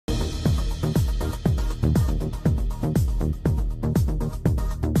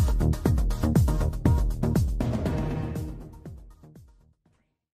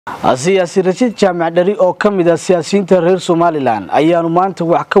Siyaasi Rashiid Jamac dhari oo kamid ah siyaasiyiinta reer Somaliland ayaanu maanta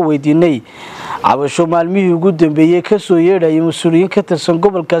wax ka weydiinay cabasho maalmihii ugu dambeeyay ka soo yeedhay mas'uuliyiin ka tirsan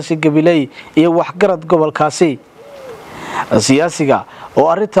gobolka Gabilay iyo waxgarad gobolkaasi. Siyaasiga oo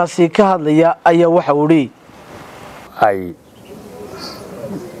arintaasi ka hadlaya ayaa waxa uu yiri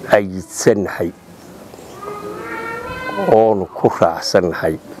ay sanahay oo ku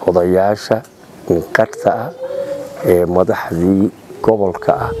raacsanahay odayaasha ninqarta ee madaxdii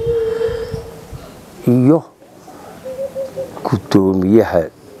gobolka iyo gudoomiyaha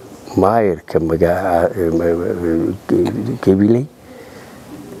maayirka Gabilay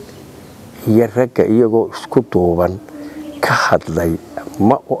iyo ragga iyagoo isku duuban ka hadlay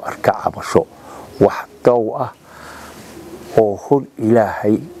ma u arka cabasho wax daw ah oo hor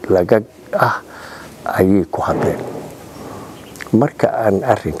Ilaahay laga ayay ku hadleen. marka aan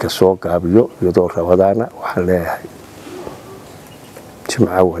arrinka soo gaabiyo iyadoo rabadaana waxaan leeyahay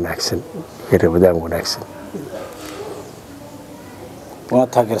jimca wanaagsan iyo rabadaan wanaagsan.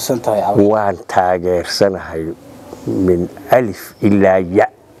 waan taageersanahay min alif ilaa ya.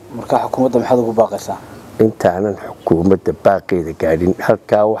 marka xukuumadda maxaad ugu baaqaysaa? intaanan xukuumadda baaqeeda gaadhin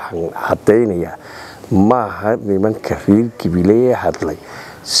halkaa waxaan cadaynayaa maaha nimanka reer Gabilay hadlay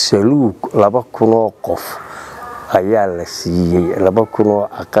saluug 2,000 qof ayaa la siiyay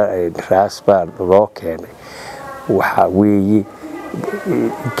 2,000 raas baa loo keenay. waxa weeye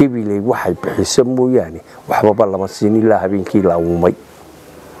Gabilay waxay bixiso mooyaane waxba lama siin ilaa habeenkii la uumay.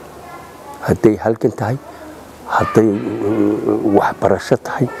 hadday halkan tahay hadday waxbarasho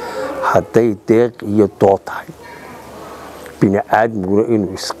tahay hadday deeq iyo dood tahay bini'aadmuna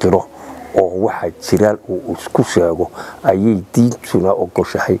inuu isqiro oo waxa jiraan uu isku sheego ayay diintuna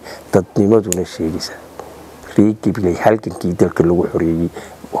ogoshahay dadnimaduna sheegaysaa. reer Gabilay halkankii dalka lagu xoreeyay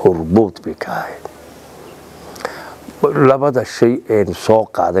hormood bay ka ahayd. labada shay ee soo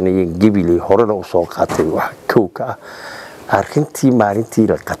qaadanayeen Gabilay horena u soo qaatay waxa kowka ah arrintii maalintii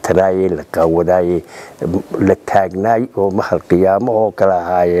la qatanaayay la qaawadaayay la taagnaay oo mahal qiyaamo oo kala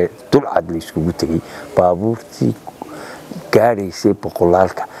ahaayay dulcad la iskugu tagay baabuurtii gaadhaysay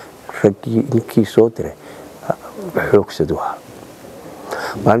boqolaalka raggii inkii soo diray xoogsadu ahaa.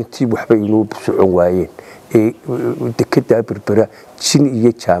 maalintii waxba inuu socon waayeen ee dekada berbera jin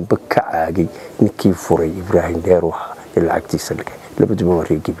iyo jaamba ka caagay ninkii furay Ibrahim Dheer waxa lacagtiisa laga labaduba waa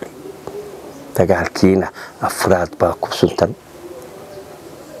reer Gabilay. dagaalkiina afraad baa ku suntan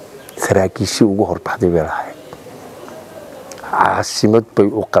saraakiishii ugu horbaxday bay lahayd. caasimad bay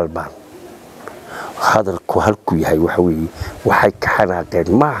u qalmaan. hadalku halku yahay waxa weeye waxay ka xanaaqeen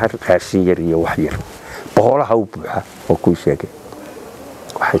maaha raashin yar iyo wax yar boqolaha u buuxa oo ku sheegay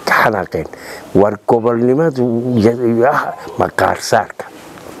waxay ka xanaaqeen war gobolnimadu maqaar saarka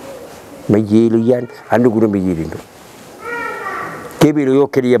ma yeelayaan anaguna ma yeelino. Gabilay oo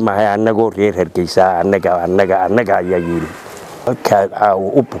kaliya maahay anagoo reer Hargeysa annaga ayaa yeelay. halkaa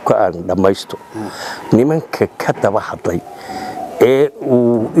u buka aan dhamaysto nimanka ka daba hadlay ee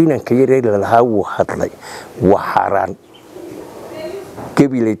uu inanka yareey lahaa uu hadlay waa xaraan.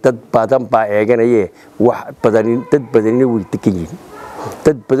 Gabilay dad badan baa eeganayee wax badan dad badan way degan yihiin.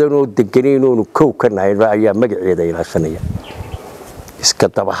 dad badan oo deganeen oo kow ka nahay ayaa magaceeda ilaashanaya. iska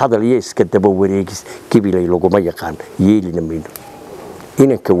daba hadal iyo iska daba wareegis Gabilay laguma yaqaan yeelina mayno.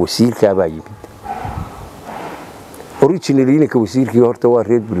 inanka wasiirka baa yimid originally inanka wasiirkii horta waa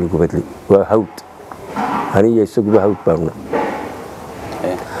reer Gabilay waa hawd aniga isagu hawd baana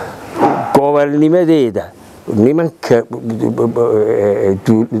gobolnimadeeda nimanka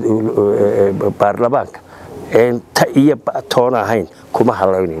baarlamaanka ta iyo toon ahayn kuma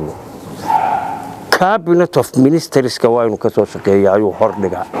halaynayno. cabinet of ministers ka waa inuu ka soo shaqeeyaa ayuu hor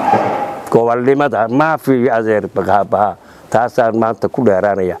dhigaa gobolnimada ma fi adeer baqaba taasaan maanta ku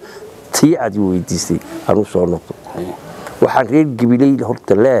dheeraanaya tii aad weydiisay aanu soo noqdo. waxaan reer Gabilay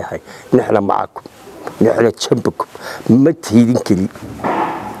horta leeyahay nixna macakum nixna jambakum ma tiidin kali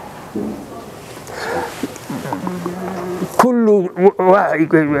kullu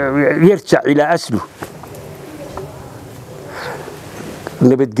yarjac ila aslu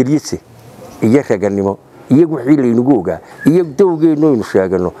nabadgelyada iyo raganimo iyo wixii laynagu ogaa iyo dawgeenu inuu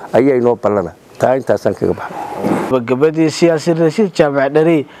sheegano ayaa inoo ballana taa intaasan kaga baxay. gabadhii Siyaasi Rashiid Jamac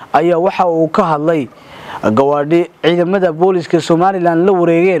dhari ayaa waxa uu ka hadlay gawaadhi ciidamada booliska Somaliland la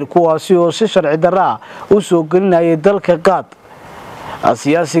wareegeen kuwaasi oo si sharci darro u soo gelinayay dalka qaad.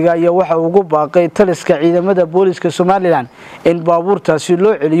 siyaasiga ayaa waxa uu ugu baaqay taliska ciidamada booliska Somaliland in baabuurtaasi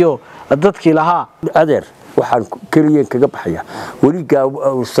loo celiyo dadkii lahaa. adeer waxaan kaliya kaga baxaya wariga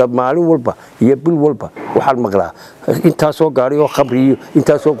Soomaali walba iyo bil walba waxaan maqlaa inta soo gaari oo khamriyo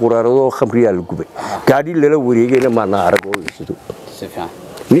inta soo quraarado oo khamriya la gubay gaari la wareegayna ma arag oo sidoo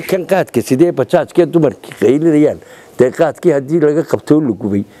ninkan qaadka sidee bajaajkee dumarkii qaylinayaan dee qaadkii haddii laga qabtoo la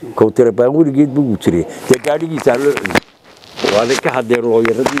gubay kowtarabaan weligeed buu jiray dee gaadhigiisaa loo celiy waana ka hadleen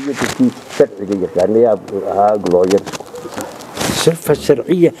looyaradii iyo dadkii sharciga yaqaanayaa ahaa looyar صرفة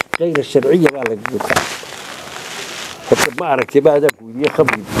شرعية غير شرعية ما لقيتها حتى ما عرفت ما هذا كوي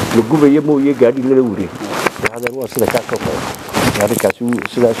خبر لقوم يمو يقعد يلوري هذا هو سلا كاكو هذا كاسو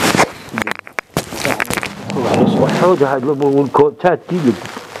سلا وحود هذا لما الكوتات كيلو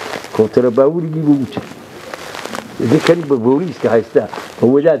كوتر باوري يجيبوش إذا كان ببوليس كهيستا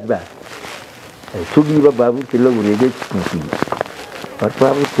هو ذات بقى تجيب بابور كيلوري جت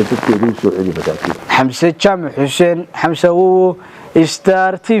حمزة جامع حسين حمزة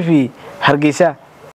ستار تي في هرقيسة.